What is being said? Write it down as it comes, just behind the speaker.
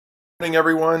Morning,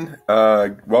 everyone.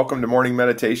 Welcome to Morning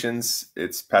Meditations.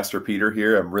 It's Pastor Peter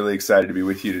here. I'm really excited to be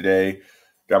with you today.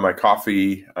 Got my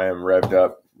coffee. I am revved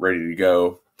up, ready to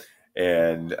go.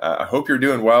 And I hope you're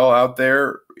doing well out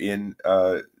there in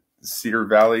Cedar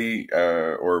Valley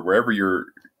or wherever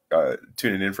you're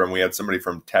tuning in from. We had somebody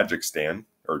from Tajikistan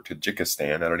or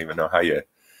Tajikistan. I don't even know how you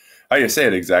say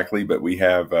it exactly, but we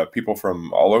have people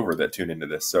from all over that tune into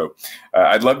this. So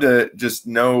I'd love to just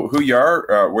know who you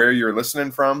are, where you're listening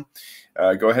from.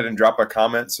 Go ahead and drop a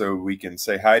comment so we can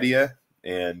say hi to you.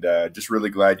 And just really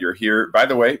glad you're here. By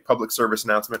the way, public service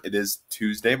announcement, it is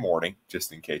Tuesday morning,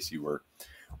 just in case you were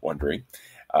wondering.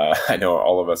 I know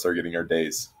all of us are getting our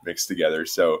days mixed together.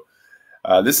 So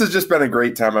this has just been a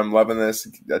great time. I'm loving this,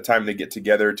 a time to get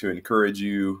together to encourage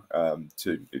you.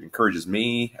 It encourages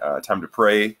me, time to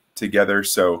pray together.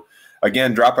 So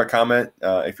again, drop a comment.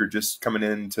 If you're just coming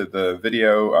into the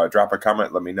video, drop a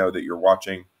comment. Let me know that you're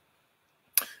watching.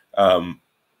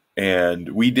 And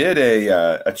we did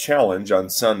a challenge on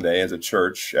Sunday as a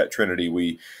church at Trinity.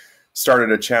 We started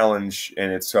a challenge,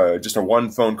 and it's just a one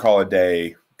phone call a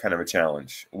day kind of a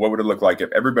challenge. What would it look like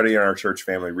if everybody in our church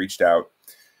family reached out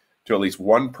to at least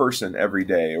one person every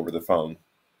day over the phone?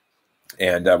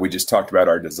 And we just talked about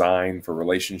our design for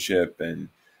relationship, and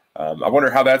I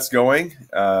wonder how that's going.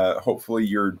 Hopefully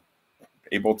you're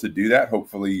able to do that.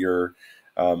 Hopefully you're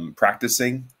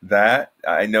practicing that.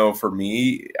 I know for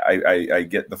me, I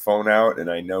get the phone out and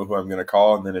I know who I'm going to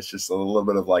call. And then it's just a little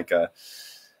bit of like I'm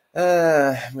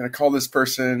going to call this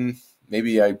person.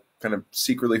 Maybe I kind of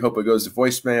secretly hope it goes to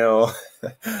voicemail.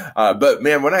 But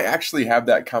man, when I actually have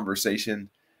that conversation,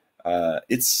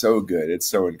 it's so good. It's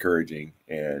so encouraging.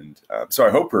 And so I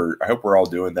hope we're all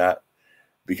doing that.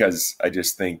 Because I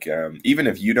just think even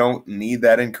if you don't need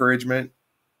that encouragement,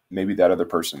 maybe that other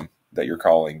person that you're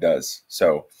calling does.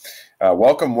 So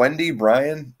welcome, Wendy,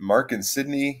 Brian, Mark, and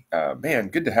Sydney. Man,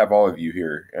 good to have all of you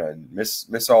here, and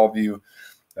miss all of you.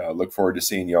 Look forward to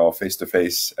seeing you all face to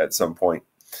face at some point.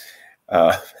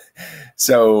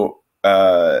 So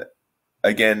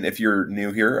again, if you're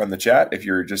new here on the chat, if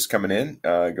you're just coming in,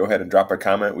 go ahead and drop a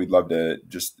comment. We'd love to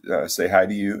just say hi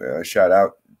to you, shout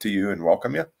out to you, and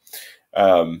welcome you.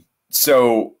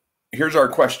 So here's our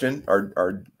question,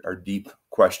 our deep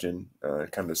question,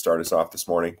 kind of to start us off this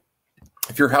morning.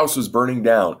 If your house was burning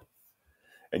down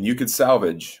and you could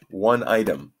salvage one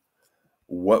item,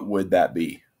 what would that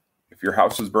be? If your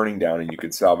house was burning down and you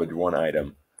could salvage one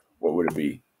item, what would it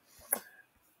be?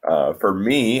 For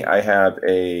me, I have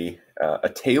a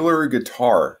Taylor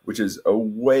guitar, which is a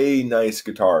way nice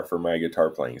guitar for my guitar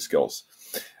playing skills.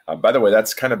 By the way,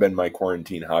 that's kind of been my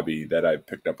quarantine hobby that I've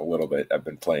picked up a little bit. I've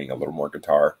been playing a little more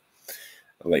guitar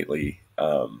lately.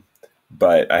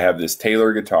 But I have this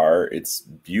Taylor guitar. It's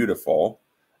beautiful,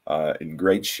 in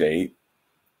great shape,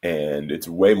 and it's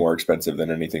way more expensive than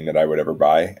anything that I would ever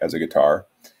buy as a guitar.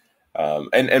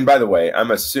 And by the way,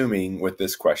 I'm assuming with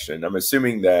this question, I'm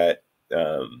assuming that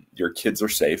your kids are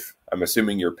safe. I'm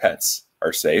assuming your pets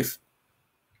are safe.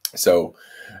 So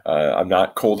I'm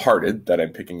not cold-hearted that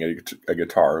I'm picking a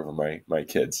guitar over my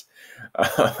kids.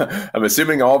 I'm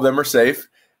assuming all of them are safe,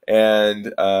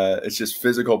 and it's just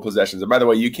physical possessions. And by the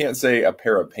way, you can't say a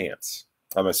pair of pants.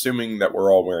 I'm assuming that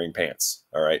we're all wearing pants,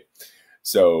 all right?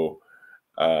 So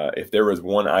if there was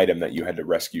one item that you had to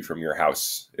rescue from your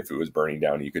house, if it was burning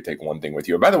down, you could take one thing with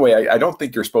you. And by the way, I don't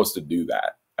think you're supposed to do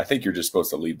that. I think you're just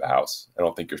supposed to leave the house. I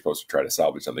don't think you're supposed to try to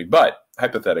salvage something. But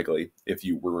hypothetically, if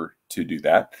you were to do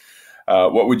that,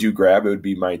 what would you grab? It would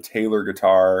be my Taylor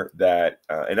guitar that,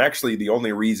 and actually the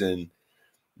only reason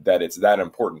that it's that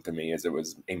important to me is it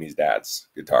was Amy's dad's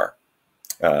guitar.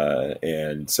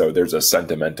 And so there's a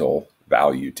sentimental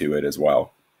value to it as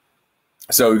well.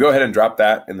 So go ahead and drop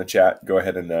that in the chat. Go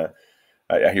ahead and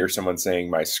I hear someone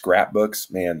saying my scrapbooks,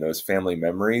 man, those family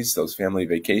memories, those family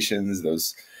vacations,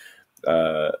 those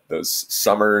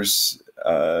summers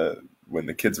when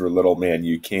the kids were little, man,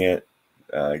 you can't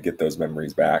get those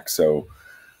memories back. So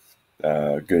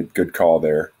good call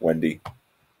there, Wendy.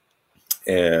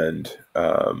 And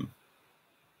a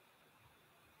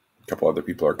couple other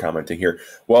people are commenting here.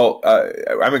 Well,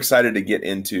 I'm excited to get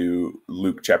into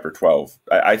Luke chapter 12.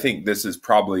 I think this is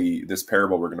probably, this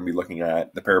parable we're going to be looking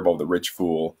at, the parable of the rich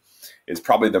fool, is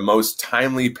probably the most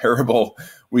timely parable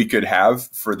we could have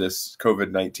for this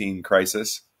COVID-19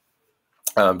 crisis.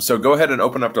 So go ahead and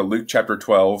open up to Luke chapter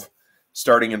 12,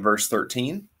 starting in verse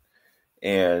 13.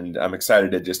 And I'm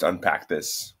excited to just unpack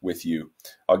this with you.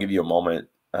 I'll give you a moment.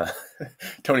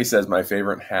 Tony says, my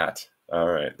favorite hat. All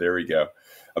right, there we go.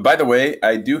 By the way,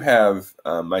 I do have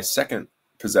my second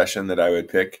possession that I would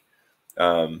pick.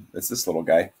 It's this little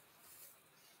guy.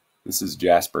 This is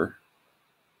Jasper.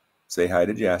 say hi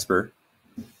to Jasper.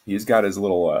 He's got his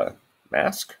little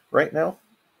mask right now,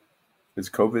 his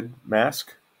COVID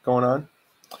mask going on.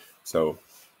 So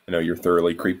I know you're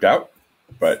thoroughly creeped out,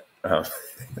 but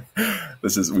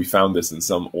we found this in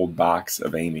some old box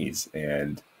of Amy's,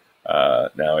 and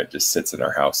now it just sits in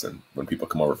our house. And when people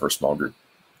come over for a small group,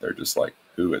 they're just like,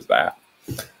 "Who is that?"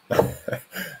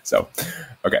 So,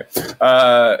 okay.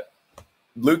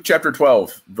 Luke chapter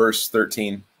 12, verse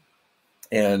 13.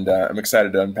 And I'm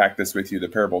excited to unpack this with you, the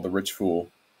parable of the rich fool.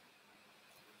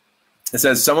 It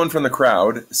says, someone from the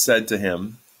crowd said to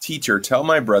him, "Teacher, tell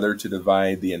my brother to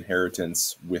divide the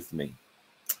inheritance with me."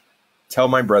 Tell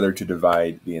my brother to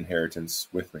divide the inheritance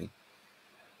with me.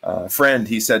 Friend,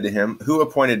 he said to him, who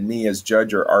appointed me as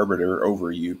judge or arbiter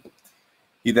over you?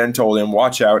 He then told him,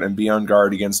 watch out and be on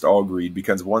guard against all greed,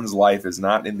 because one's life is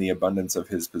not in the abundance of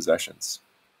his possessions.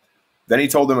 Then he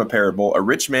told him a parable. A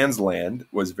rich man's land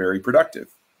was very productive.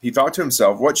 He thought to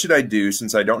himself, what should I do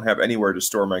since I don't have anywhere to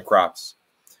store my crops?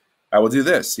 I will do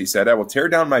this, he said. I will tear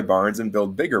down my barns and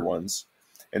build bigger ones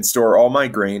and store all my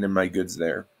grain and my goods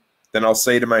there. Then I'll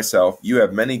say to myself, you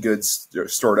have many goods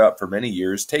stored up for many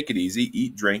years. Take it easy,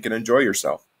 eat, drink, and enjoy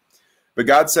yourself. But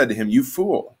God said to him, you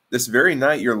fool, this very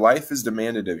night your life is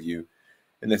demanded of you,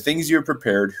 and the things you have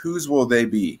prepared, whose will they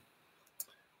be?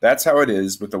 That's how it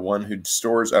is with the one who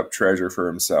stores up treasure for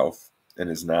himself and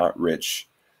is not rich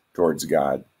towards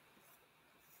God.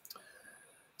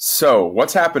 So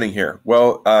what's happening here?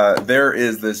 Well, there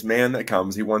is this man that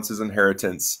comes. He wants his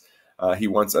inheritance. He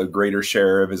wants a greater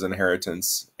share of his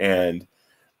inheritance. And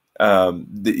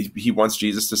he wants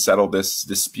Jesus to settle this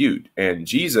dispute. And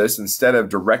Jesus, instead of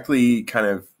directly kind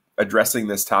of addressing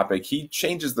this topic, he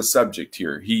changes the subject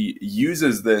here. He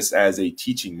uses this as a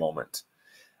teaching moment.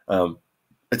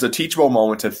 It's a teachable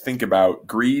moment to think about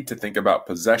greed, to think about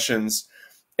possessions,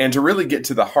 and to really get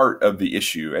to the heart of the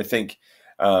issue. I think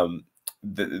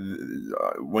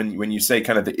when you say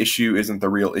kind of the issue isn't the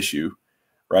real issue,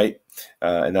 right?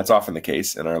 And that's often the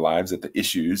case in our lives, that the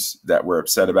issues that we're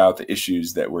upset about, the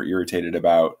issues that we're irritated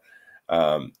about,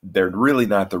 they're really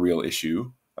not the real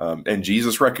issue. And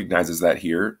Jesus recognizes that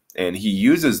here, and he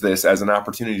uses this as an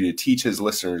opportunity to teach his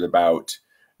listeners about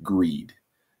greed,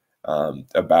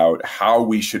 about how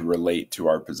we should relate to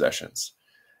our possessions.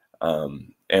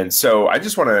 And so I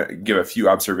just want to give a few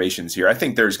observations here. I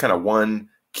think there's kind of one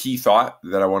key thought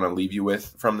that I want to leave you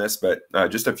with from this, but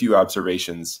just a few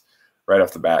observations right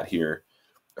off the bat here.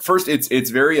 First, it's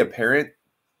very apparent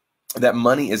that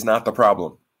money is not the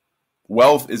problem.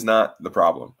 Wealth is not the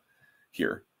problem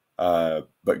here,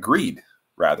 but greed,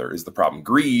 rather, is the problem.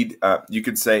 Greed, you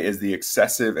could say, is the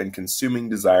excessive and consuming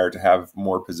desire to have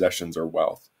more possessions or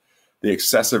wealth. The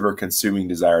excessive or consuming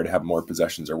desire to have more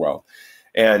possessions or wealth.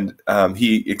 And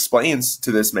he explains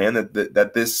to this man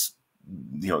that this,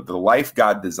 the life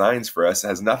God designs for us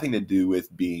has nothing to do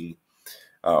with being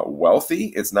wealthy.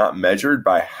 It's not measured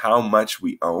by how much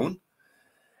we own.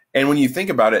 And when you think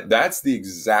about it, that's the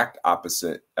exact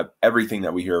opposite of everything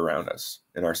that we hear around us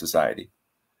in our society,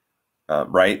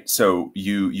 right? So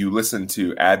you listen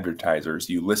to advertisers,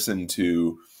 you listen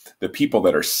to the people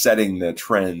that are setting the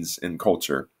trends in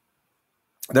culture.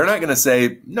 They're not going to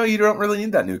say, no, you don't really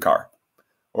need that new car.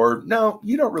 Or, no,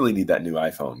 you don't really need that new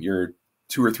iPhone. Your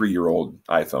 2 or 3 year old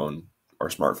iPhone or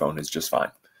smartphone is just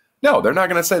fine. No, they're not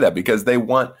going to say that, because they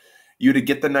want you to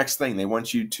get the next thing. They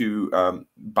want you to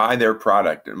buy their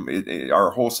product.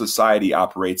 Our whole society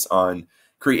operates on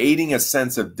creating a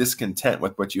sense of discontent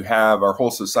with what you have. Our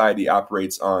whole society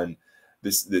operates on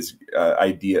this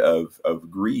idea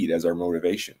of greed as our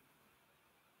motivation.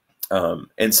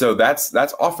 And so that's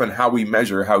often how we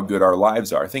measure how good our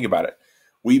lives are. Think about it.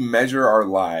 We measure our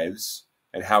lives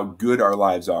and how good our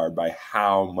lives are by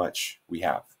how much we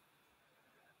have.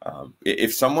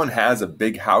 If someone has a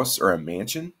big house or a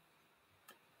mansion,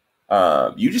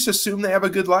 you just assume they have a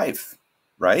good life,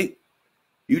 right?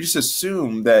 You just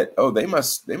assume that, oh, they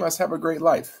must have a great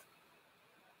life.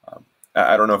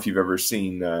 I don't know if you've ever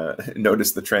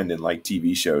noticed the trend in like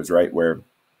TV shows, right? Where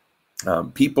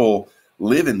people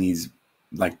live in these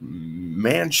like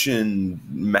mansion,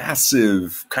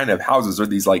 massive kind of houses, or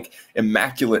these like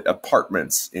immaculate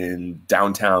apartments in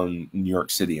downtown New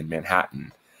York City in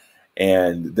Manhattan.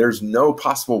 And there's no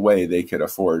possible way they could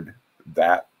afford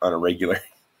that on a regular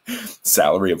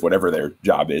salary of whatever their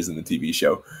job is in the TV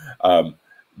show.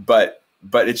 But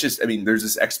it's just, I mean, there's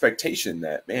this expectation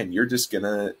that, man, you're just going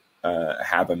to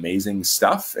have amazing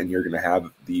stuff, and you're going to have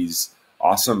these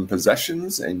awesome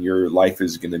possessions, and your life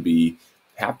is going to be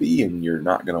happy, and you're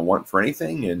not going to want for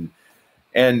anything.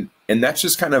 And that's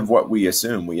just kind of what we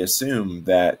assume. We assume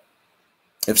that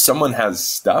if someone has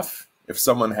stuff, if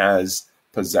someone has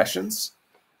possessions,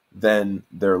 then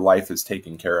their life is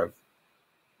taken care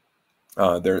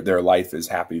of. Their life is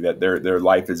happy, that their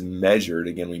life is measured.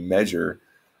 Again, we measure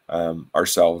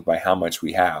ourselves by how much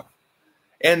we have.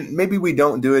 And maybe we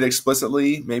don't do it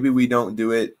explicitly. Maybe we don't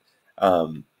do it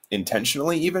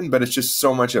intentionally even, but it's just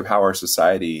so much of how our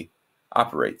society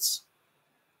operates.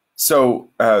 So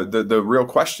the real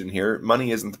question here,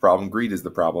 money isn't the problem, greed is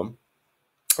the problem.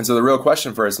 And so the real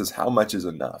question for us is, how much is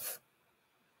enough?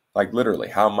 Like literally,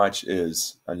 how much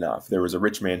is enough? There was a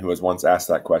rich man who was once asked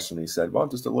that question. He said, well,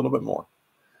 just a little bit more.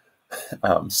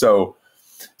 So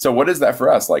what is that for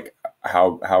us? Like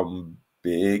how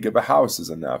big of a house is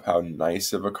enough? How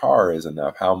nice of a car is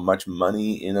enough? How much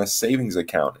money in a savings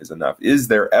account is enough? Is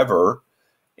there ever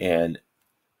an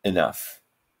enough?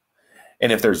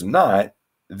 And if there's not,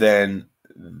 then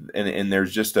and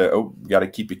there's just got to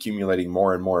keep accumulating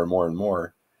more and more and more and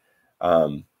more.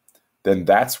 Then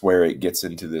that's where it gets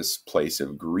into this place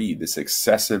of greed, this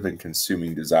excessive and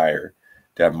consuming desire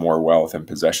to have more wealth and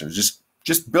possessions,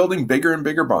 just building bigger and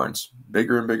bigger barns,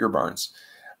 bigger and bigger barns.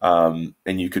 And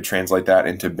you could translate that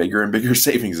into bigger and bigger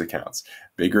savings accounts,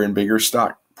 bigger and bigger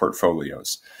stock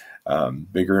portfolios,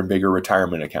 bigger and bigger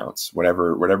retirement accounts,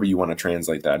 whatever you want to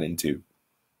translate that into.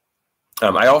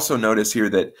 I also notice here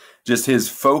that just his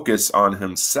focus on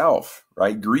himself,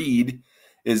 right? Greed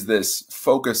is this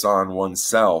focus on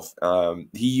oneself.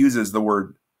 He uses the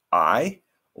word I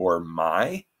or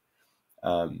my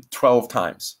 12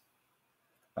 times.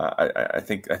 I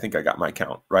think I got my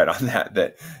count right on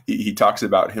that he talks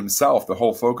about himself. The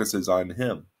whole focus is on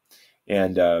him.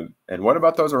 And what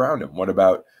about those around him? What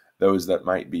about those that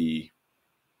might be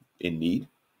in need?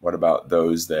 What about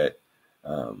those that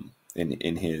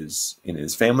in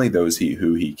his family, those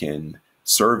who he can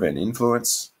serve and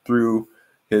influence through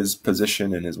his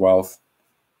position and his wealth?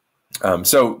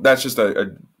 So that's just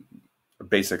a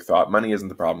basic thought. Money isn't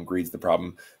the problem, greed's the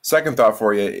problem. Second thought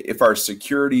for you, if our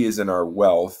security is in our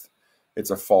wealth, it's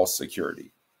a false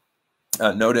security.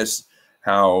 Notice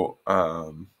how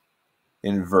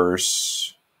in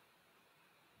verse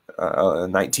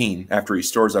 19, after he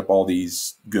stores up all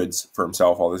these goods for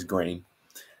himself, all this grain,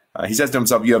 he says to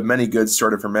himself, you have many goods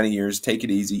stored up for many years. Take it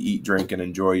easy, eat, drink, and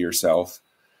enjoy yourself.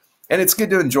 And it's good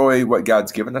to enjoy what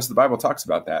God's given us. The Bible talks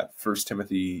about that. 1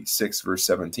 Timothy 6, verse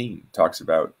 17 talks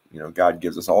about, God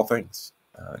gives us all things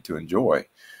to enjoy.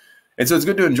 And so it's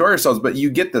good to enjoy ourselves, but you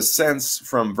get the sense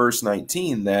from verse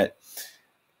 19 that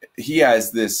he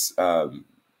has this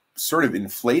sort of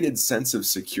inflated sense of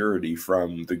security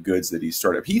from the goods that he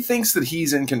stored up. He thinks that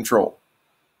he's in control.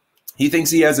 He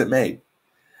thinks he has it made.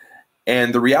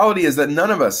 And the reality is that none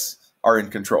of us are in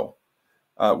control.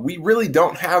 We really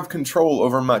don't have control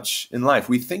over much in life.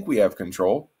 We think we have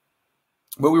control,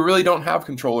 but we really don't have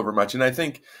control over much. And I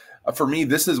think for me,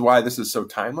 this is why this is so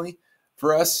timely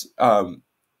for us.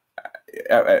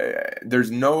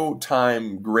 There's no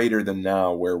time greater than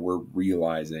now where we're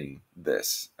realizing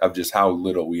this, of just how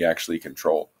little we actually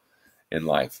control in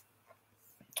life.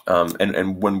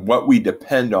 And when what we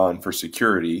depend on for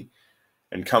security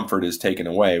and comfort is taken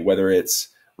away, whether it's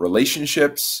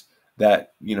relationships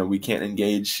that we can't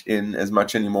engage in as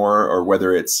much anymore, or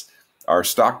whether it's our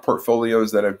stock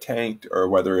portfolios that have tanked, or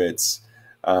whether it's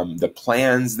the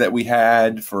plans that we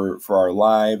had for our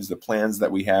lives, the plans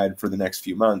that we had for the next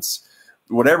few months,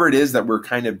 whatever it is that we're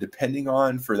kind of depending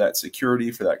on for that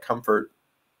security, for that comfort,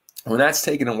 when that's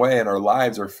taken away and our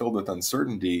lives are filled with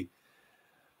uncertainty,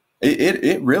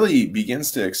 it really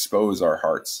begins to expose our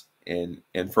hearts. And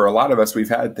for a lot of us, we've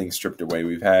had things stripped away.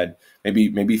 We've had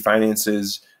maybe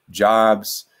finances,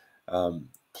 jobs,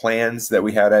 plans that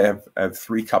we had. I have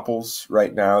 3 couples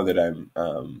right now that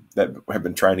that have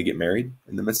been trying to get married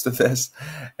in the midst of this,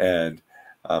 and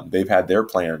they've had their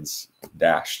plans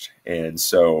dashed. And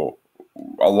so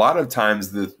a lot of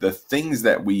times the things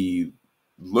that we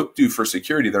look to for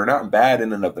security, they're not bad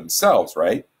in and of themselves,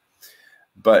 right?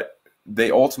 But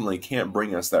they ultimately can't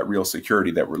bring us that real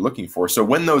security that we're looking for. So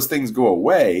when those things go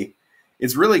away,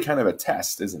 it's really kind of a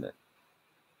test, isn't it?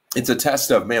 It's a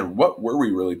test of, man, what were we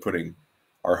really putting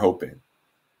our hope in?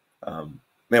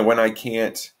 Man, when I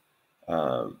can't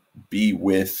be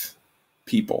with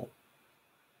people,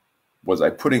 was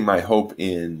I putting my hope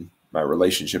in my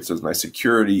relationships? Was my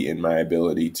security in my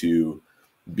ability to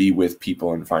be with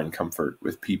people and find comfort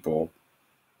with people?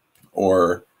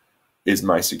 Or is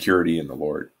my security in the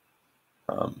Lord?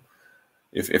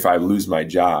 If I lose my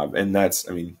job, and that's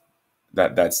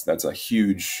a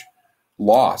huge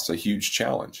loss, a huge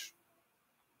challenge.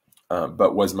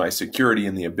 But was my security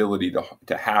in the ability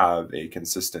to have a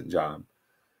consistent job,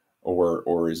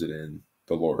 or is it in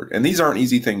the Lord? And these aren't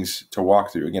easy things to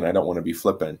walk through. Again, I don't want to be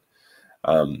flippant,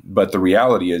 but the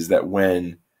reality is that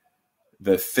when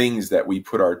the things that we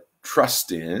put our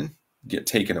trust in get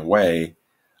taken away,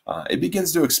 it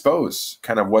begins to expose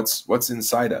kind of what's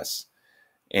inside us.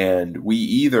 And we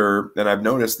either, and I've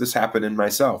noticed this happen in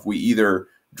myself, we either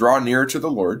draw near to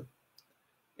the Lord,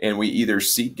 and we either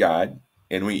seek God,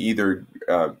 and we either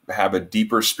have a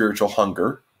deeper spiritual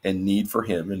hunger and need for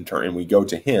him in turn, and we go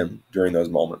to him during those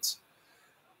moments.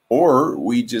 Or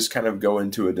we just kind of go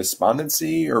into a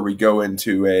despondency, or we go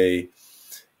into a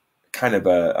kind of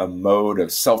a mode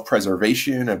of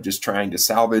self-preservation, of just trying to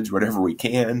salvage whatever we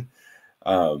can.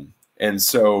 And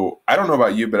so I don't know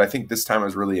about you, but I think this time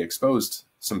has really exposed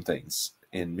some things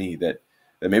in me that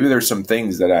maybe there's some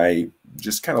things that I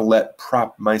just kind of let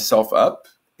prop myself up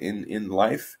in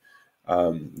life,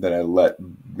 that I let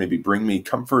maybe bring me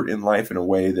comfort in life in a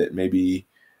way that maybe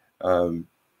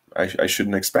I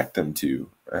shouldn't expect them to.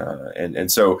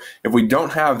 And so if we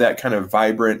don't have that kind of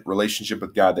vibrant relationship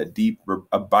with God, that deep,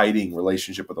 abiding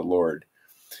relationship with the Lord,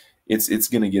 it's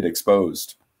going to get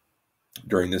exposed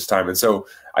during this time. And so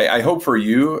I hope for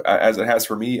you, as it has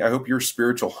for me, I hope your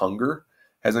spiritual hunger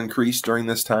has increased during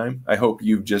this time. I hope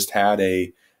you've just had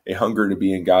a hunger to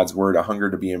be in God's word, a hunger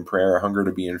to be in prayer, a hunger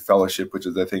to be in fellowship, which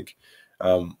is, I think,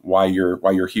 why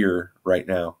you're here right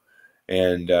now.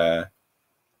 And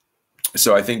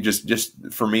so I think just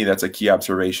for me, that's a key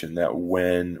observation, that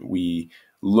when we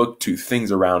look to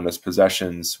things around us,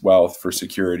 possessions, wealth, for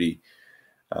security,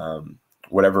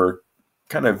 whatever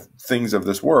kind of things of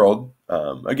this world,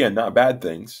 again, not bad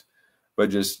things, but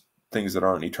just things that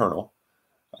aren't eternal,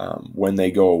 when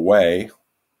they go away,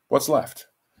 what's left?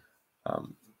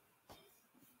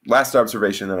 Last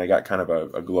observation, then I got kind of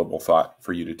a global thought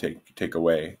for you to take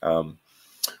away.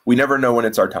 We never know when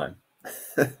it's our time.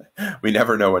 We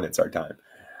never know when it's our time.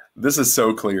 This is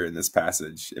so clear in this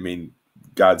passage. I mean,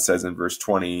 God says in verse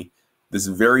 20, "This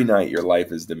very night your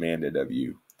life is demanded of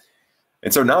you."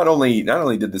 And so not only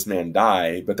did this man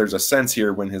die, but there's a sense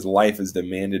here when his life is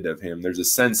demanded of him. There's a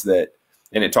sense that,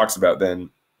 and it talks about then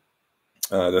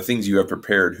the things you have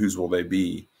prepared, whose will they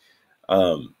be?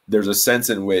 There's a sense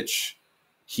in which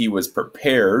he was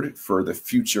prepared for the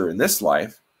future in this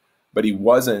life, but he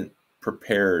wasn't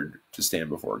prepared to stand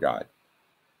before God.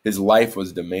 His life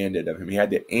was demanded of him. He had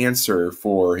to answer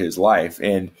for his life,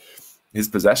 and his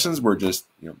possessions were just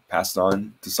passed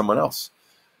on to someone else.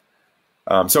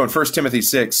 So in 1 Timothy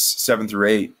 6, 7 through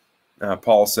 8,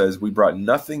 Paul says, "We brought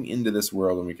nothing into this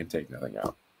world, and we can take nothing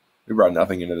out. We brought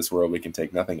nothing into this world, we can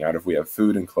take nothing out. If we have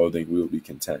food and clothing, we will be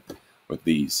content with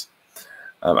these."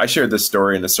 I shared this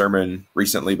story in a sermon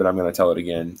recently, but I'm going to tell it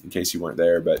again in case you weren't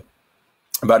there. But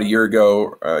about a year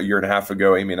and a half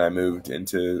ago, Amy and I moved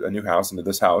into a new house, into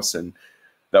this house. And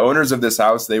the owners of this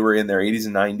house, they were in their 80s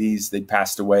and 90s. They'd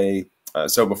passed away.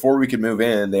 So before we could move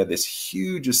in, they had this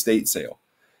huge estate sale.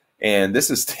 And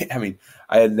this is, I mean,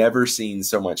 I had never seen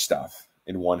so much stuff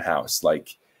in one house.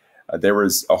 Like there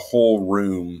was a whole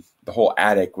room, the whole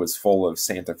attic was full of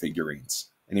Santa figurines,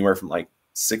 anywhere from like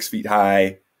 6 feet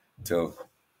high to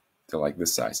like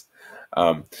this size.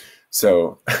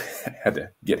 So I had to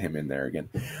get him in there again.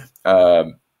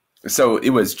 So it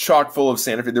was chock full of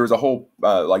Santa. There was a whole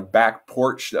like back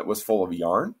porch that was full of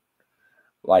yarn.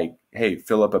 Like, hey,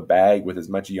 fill up a bag with as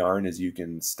much yarn as you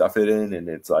can stuff it in, and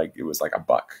it was like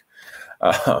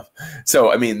 $1.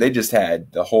 So I mean, they just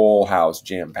had the whole house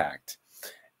jam packed.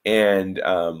 And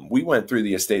we went through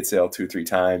the estate sale 2-3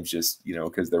 times, just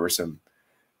because there were some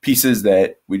pieces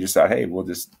that we just thought, hey, we'll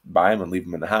just buy them and leave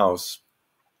them in the house.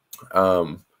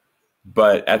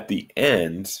 But at the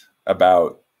end,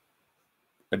 about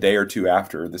a day or two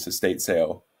after this estate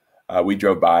sale, we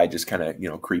drove by, just kind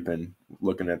of, creeping,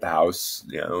 looking at the house.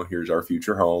 Here's our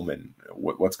future home, and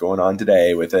what's going on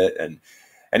today with it. And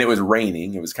it was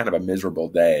raining. It was kind of a miserable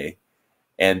day,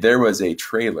 and there was a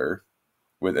trailer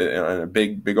with a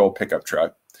big old pickup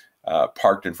truck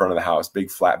parked in front of the house, big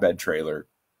flatbed trailer,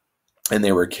 and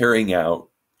they were carrying out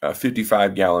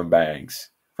 55-gallon bags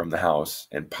from the house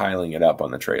and piling it up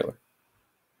on the trailer.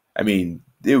 I mean,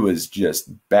 it was just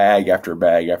bag after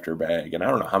bag after bag. And I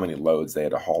don't know how many loads they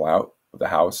had to haul out of the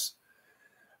house,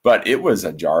 but it was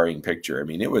a jarring picture. I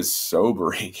mean, it was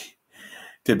sobering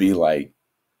to be like,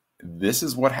 this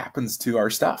is what happens to our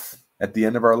stuff at the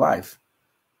end of our life.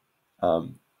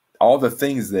 All the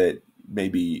things that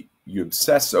maybe you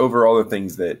obsess over, all the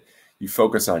things that you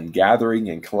focus on gathering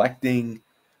and collecting,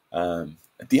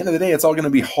 at the end of the day, it's all going to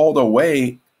be hauled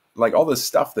away, like all this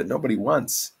stuff that nobody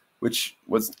wants, which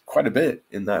was quite a bit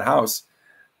in that house.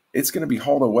 It's going to be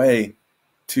hauled away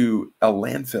to a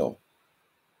landfill.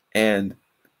 And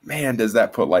man, does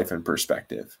that put life in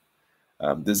perspective?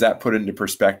 Does that put into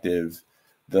perspective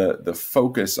the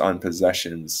focus on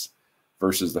possessions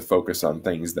versus the focus on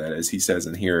things that, as he says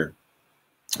in here,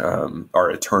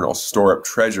 are eternal. Store up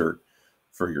treasure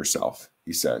for yourself,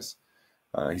 he says.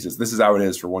 This is how it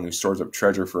is for one who stores up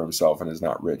treasure for himself and is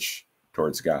not rich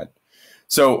towards God.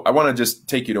 So I want to just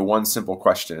take you to one simple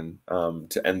question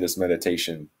to end this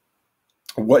meditation.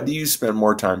 What do you spend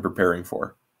more time preparing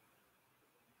for?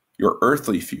 Your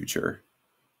earthly future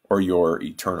or your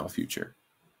eternal future?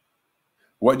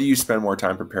 What do you spend more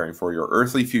time preparing for? Your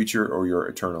earthly future or your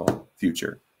eternal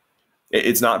future?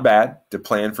 It's not bad to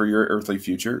plan for your earthly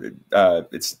future.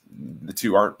 The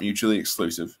two aren't mutually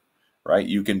exclusive, right?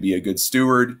 You can be a good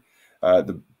steward.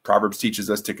 The Proverbs teaches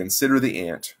us to consider the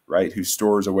ant, right, who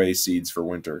stores away seeds for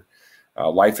winter.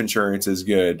 Life insurance is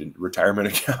good. And retirement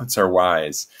accounts are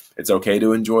wise. It's okay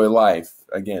to enjoy life.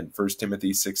 Again, 1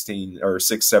 Timothy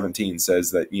 6:17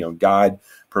 says that God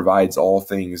provides all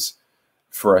things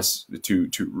for us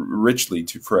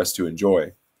for us to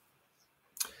enjoy.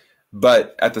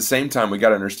 But at the same time, we got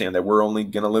to understand that we're only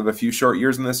going to live a few short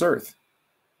years on this earth.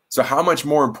 So how much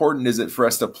more important is it for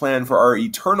us to plan for our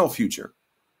eternal future?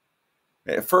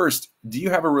 First, do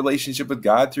you have a relationship with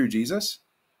God through Jesus?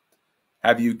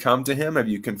 Have you come to him? Have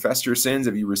you confessed your sins?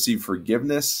 Have you received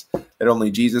forgiveness that only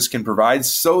Jesus can provide,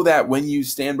 so that when you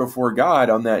stand before God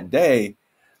on that day,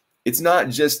 it's not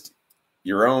just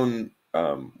your own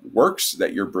works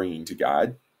that you're bringing to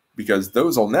God, because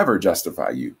those will never justify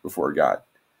you before God.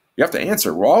 You have to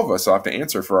answer. Well, all of us have to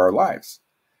answer for our lives.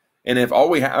 And if all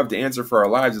we have to answer for our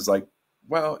lives is like,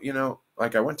 well,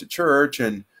 like I went to church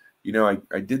and,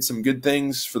 I did some good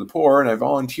things for the poor and I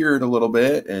volunteered a little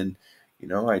bit and,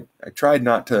 I tried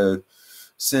not to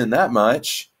sin that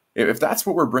much. If that's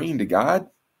what we're bringing to God,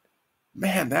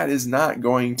 man, that is not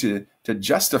going to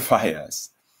justify us.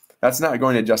 That's not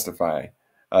going to justify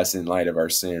us in light of our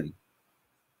sin.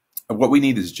 What we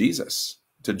need is Jesus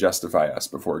to justify us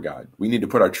before God. We need to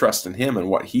put our trust in him and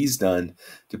what he's done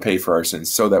to pay for our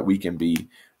sins so that we can be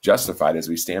justified as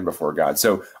we stand before God.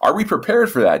 So are we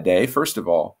prepared for that day? First of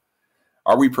all,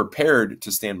 are we prepared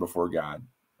to stand before God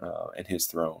and his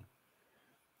throne?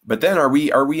 But then are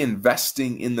we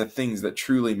investing in the things that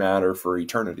truly matter for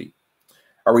eternity?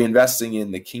 Are we investing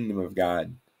in the kingdom of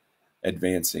God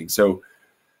advancing? So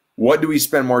what do we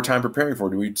spend more time preparing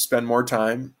for? Do we spend more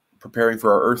time preparing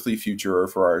for our earthly future or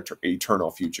for our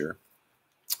eternal future?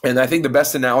 And I think the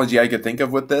best analogy I could think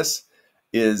of with this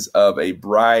is of a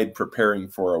bride preparing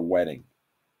for a wedding.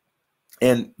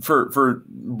 And for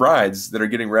brides that are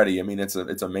getting ready, I mean, it's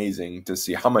amazing to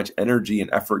see how much energy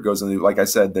and effort goes into. Like I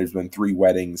said, there's been 3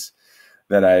 weddings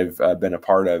that I've been a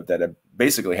part of that have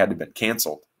basically had to be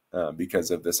canceled because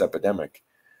of this epidemic.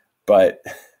 But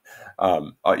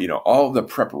all the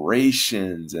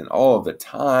preparations and all of the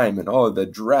time and all of the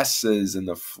dresses and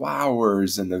the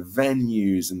flowers and the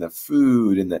venues and the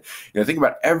food and think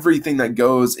about everything that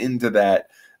goes into that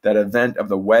event of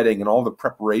the wedding and all the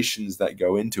preparations that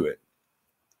go into it.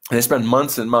 And they spend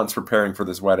months and months preparing for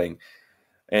this wedding.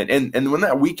 And when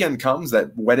that weekend comes,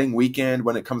 that wedding weekend,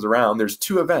 when it comes around, there's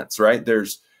 2 events, right?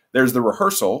 There's the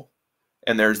rehearsal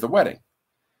and there's the wedding.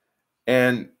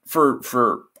 And for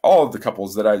all of the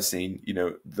couples that I've seen,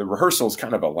 the rehearsal is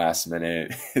kind of a last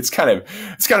minute. It's kind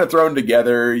of thrown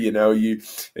together.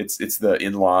 It's the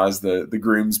in-laws, the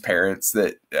groom's parents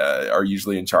that are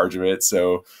usually in charge of it.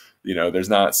 So there's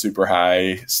not super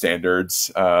high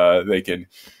standards. They can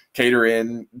cater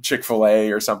in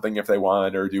Chick-fil-A or something if they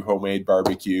want, or do homemade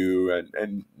barbecue,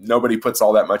 and nobody puts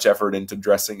all that much effort into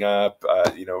dressing up.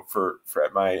 I'm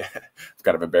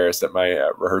kind of embarrassed at my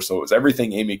rehearsal. It was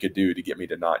everything Amy could do to get me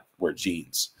to not wear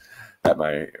jeans at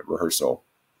my rehearsal.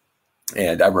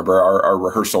 And I remember our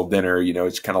rehearsal dinner,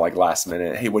 it's kind of like last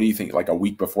minute. Hey, what do you think? Like a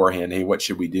week beforehand. Hey, what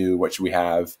should we do? What should we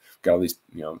have? Got all these,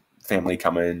 family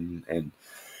coming, and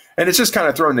it's just kind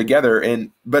of thrown together.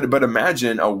 But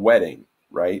imagine a wedding,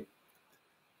 right?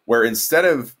 Where instead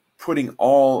of putting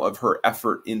all of her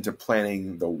effort into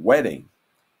planning the wedding,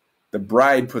 the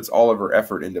bride puts all of her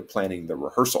effort into planning the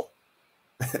rehearsal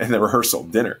and the rehearsal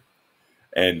dinner.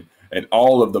 And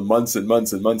all of the months and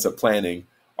months and months of planning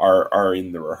are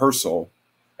in the rehearstal.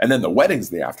 And then the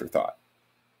wedding's the afterthought.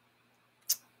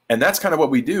 And that's kind of what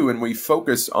we do when we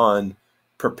focus on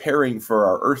preparing for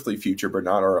our earthly future, but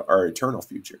not our eternal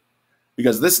future.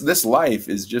 Because this life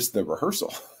is just the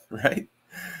rehearsal, right?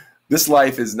 This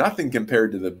life is nothing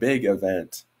compared to the big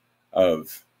event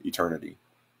of eternity.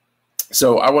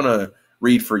 So I want to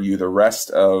read for you the rest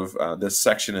of this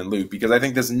section in Luke, because I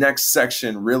think this next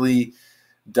section really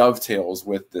dovetails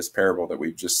with this parable that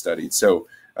we've just studied. So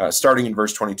starting in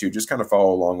verse 22, just kind of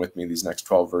follow along with me these next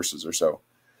 12 verses or so.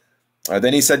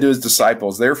 Then he said to his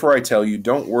disciples, "Therefore I tell you,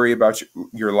 don't worry about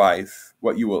your life,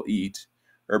 what you will eat,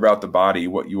 or about the body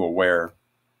what you will wear.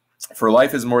 For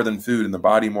life is more than food, and the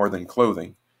body more than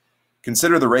clothing.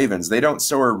 Consider the ravens. They don't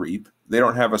sow or reap. They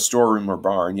don't have a storeroom or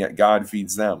barn, yet God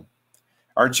feeds them.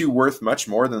 Aren't you worth much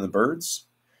more than the birds?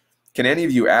 Can any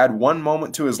of you add 1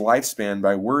 moment to his lifespan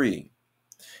by worrying?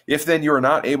 If then you are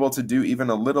not able to do even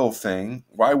a little thing,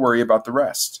 why worry about the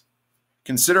rest?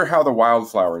 Consider how the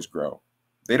wildflowers grow.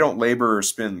 They don't labor or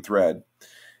spin thread.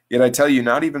 Yet I tell you,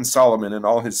 not even Solomon in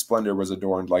all his splendor was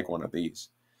adorned like one of these.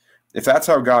 If that's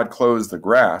how God clothes the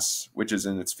grass, which is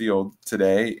in its field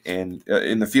today and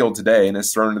in the field today and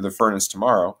is thrown into the furnace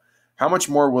tomorrow, how much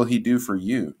more will he do for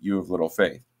you, you of little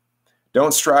faith?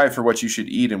 Don't strive for what you should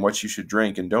eat and what you should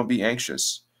drink, and don't be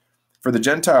anxious. For the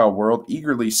Gentile world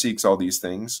eagerly seeks all these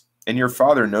things, and your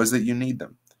Father knows that you need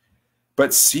them.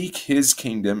 But seek his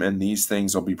kingdom, and these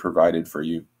things will be provided for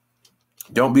you.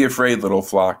 Don't be afraid, little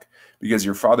flock, because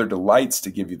your Father delights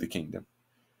to give you the kingdom.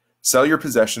 Sell your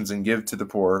possessions and give to the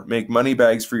poor. Make money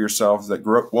bags for yourselves that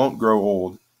won't grow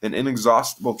old, an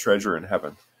inexhaustible treasure in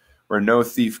heaven, where no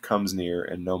thief comes near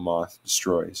and no moth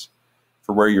destroys.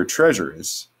 For where your treasure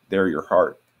is, there your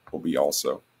heart will be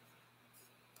also.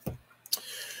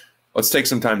 Let's take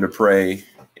some time to pray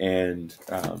and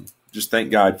just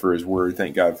thank God for his word,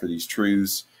 thank God for these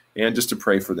truths, and just to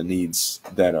pray for the needs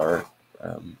that are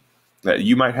that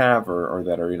you might have or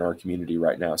that are in our community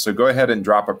right now. So go ahead and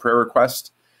drop a prayer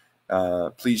request.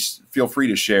 Please feel free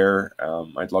to share.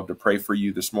 I'd love to pray for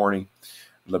you this morning.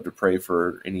 I'd love to pray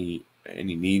for any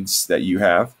needs that you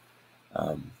have.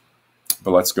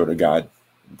 But let's go to God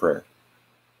in prayer.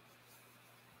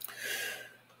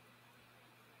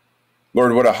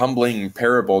 Lord, what a humbling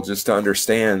parable just to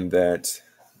understand that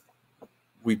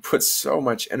we put so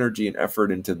much energy and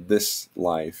effort into this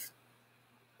life,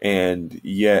 and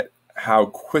yet how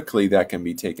quickly that can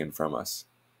be taken from us.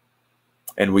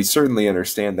 And we certainly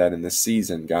understand that in this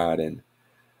season, God. And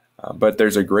but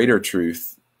there's a greater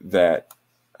truth that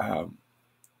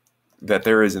that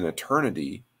there is an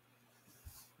eternity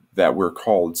that we're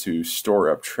called to store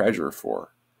up treasure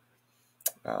for.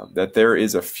 That there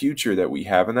is a future that we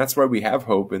have, and that's why we have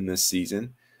hope in this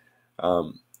season.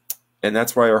 And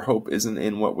that's why our hope isn't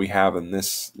in what we have in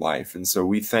this life. And so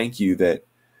we thank you that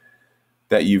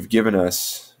you've given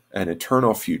us an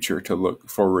eternal future to look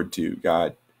forward to,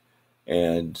 God.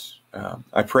 And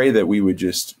I pray that we would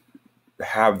just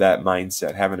have that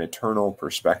mindset, have an eternal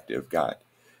perspective, God,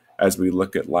 as we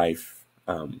look at life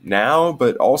now,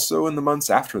 but also in the months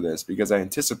after this, because I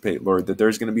anticipate, Lord, that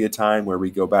there's going to be a time where we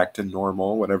go back to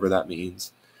normal, whatever that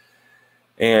means.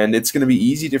 And it's going to be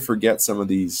easy to forget some of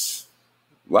these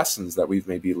lessons that we've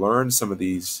maybe learned, some of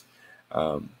these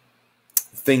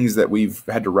things that we've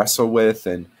had to wrestle with.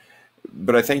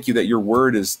 But I thank you that your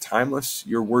word is timeless.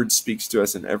 Your word speaks to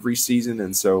us in every season.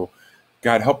 And so,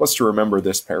 God, help us to remember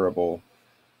this parable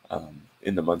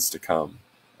in the months to come,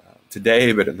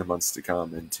 today, but in the months to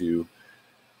come, and to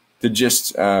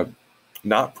just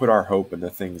not put our hope in the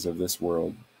things of this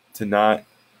world, to not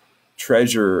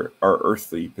treasure our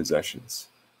earthly possessions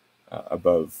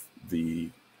above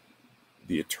the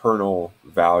eternal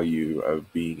value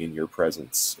of being in your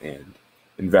presence and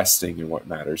investing in what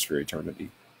matters for eternity.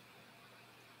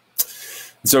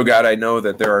 And so, God, I know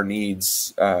that there are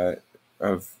needs in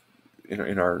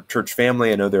our church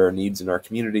family. I know there are needs in our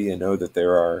community. I know that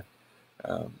there are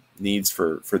needs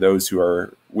for those who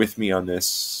are with me on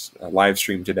this live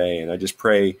stream today. And I just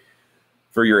pray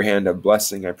for your hand of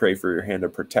blessing. I pray for your hand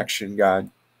of protection, God.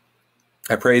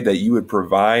 I pray that you would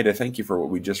provide. I thank you for what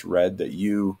we just read, that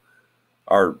you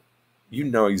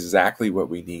know exactly what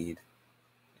we need.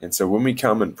 And so when we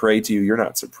come and pray to you, you're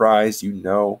not surprised. You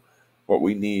know what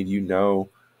we need. You know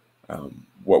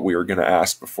what we are going to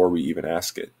ask before we even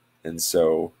ask it. And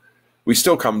so we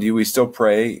still come to you. We still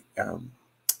pray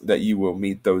that you will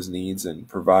meet those needs and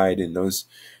provide in those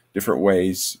different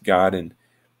ways, God. And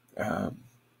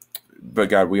but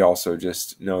God, we also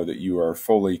just know that you are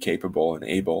fully capable and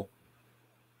able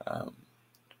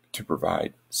to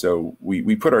provide. So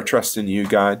we put our trust in you,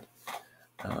 God.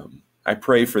 I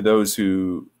pray for those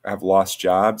who have lost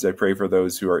jobs. I pray for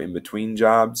those who are in between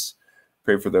jobs.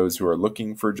 Pray for those who are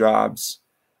looking for jobs.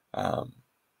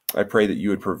 I pray that you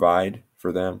would provide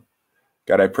for them.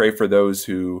 God, I pray for those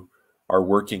who are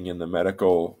working in the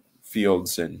medical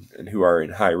fields and who are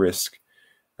in high risk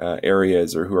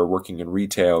areas, or who are working in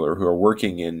retail, or who are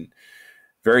working in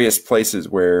various places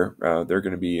where they're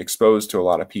going to be exposed to a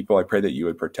lot of people. I pray that you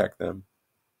would protect them.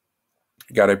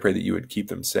 God, I pray that you would keep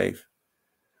them safe.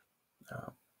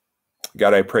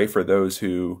 God, I pray for those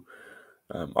who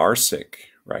are sick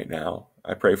right now.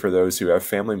 I pray for those who have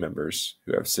family members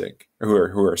who are sick.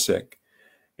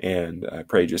 And I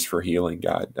pray just for healing,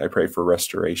 God. I pray for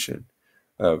restoration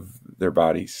of their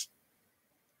bodies.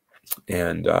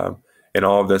 And in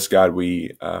all of this, God,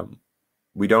 we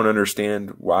don't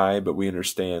understand why, but we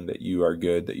understand that you are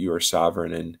good, that you are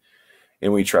sovereign,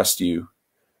 and we trust you.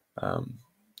 Um,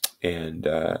 and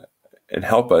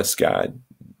help us, God,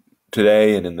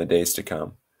 today and in the days to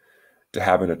come, to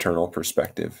have an eternal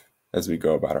perspective as we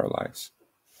go about our lives.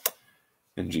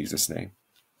 In Jesus' name,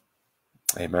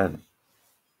 amen.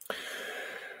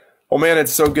 Well, man,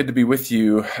 it's so good to be with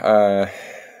you.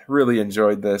 Really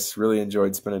enjoyed this. Really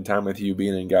enjoyed spending time with you,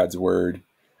 being in God's Word.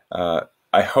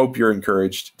 I hope you're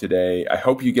encouraged today. I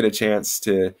hope you get a chance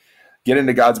to get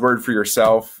into God's Word for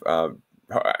yourself.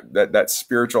 That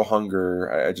spiritual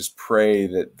hunger, I just pray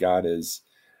that God is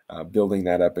building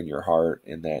that up in your heart,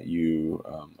 and that you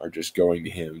are just going to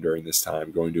Him during this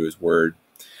time, going to His Word.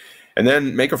 And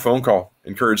then make a phone call.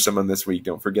 Encourage someone this week.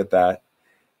 Don't forget that.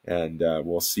 And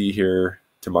we'll see you here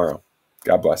tomorrow.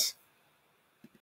 God bless.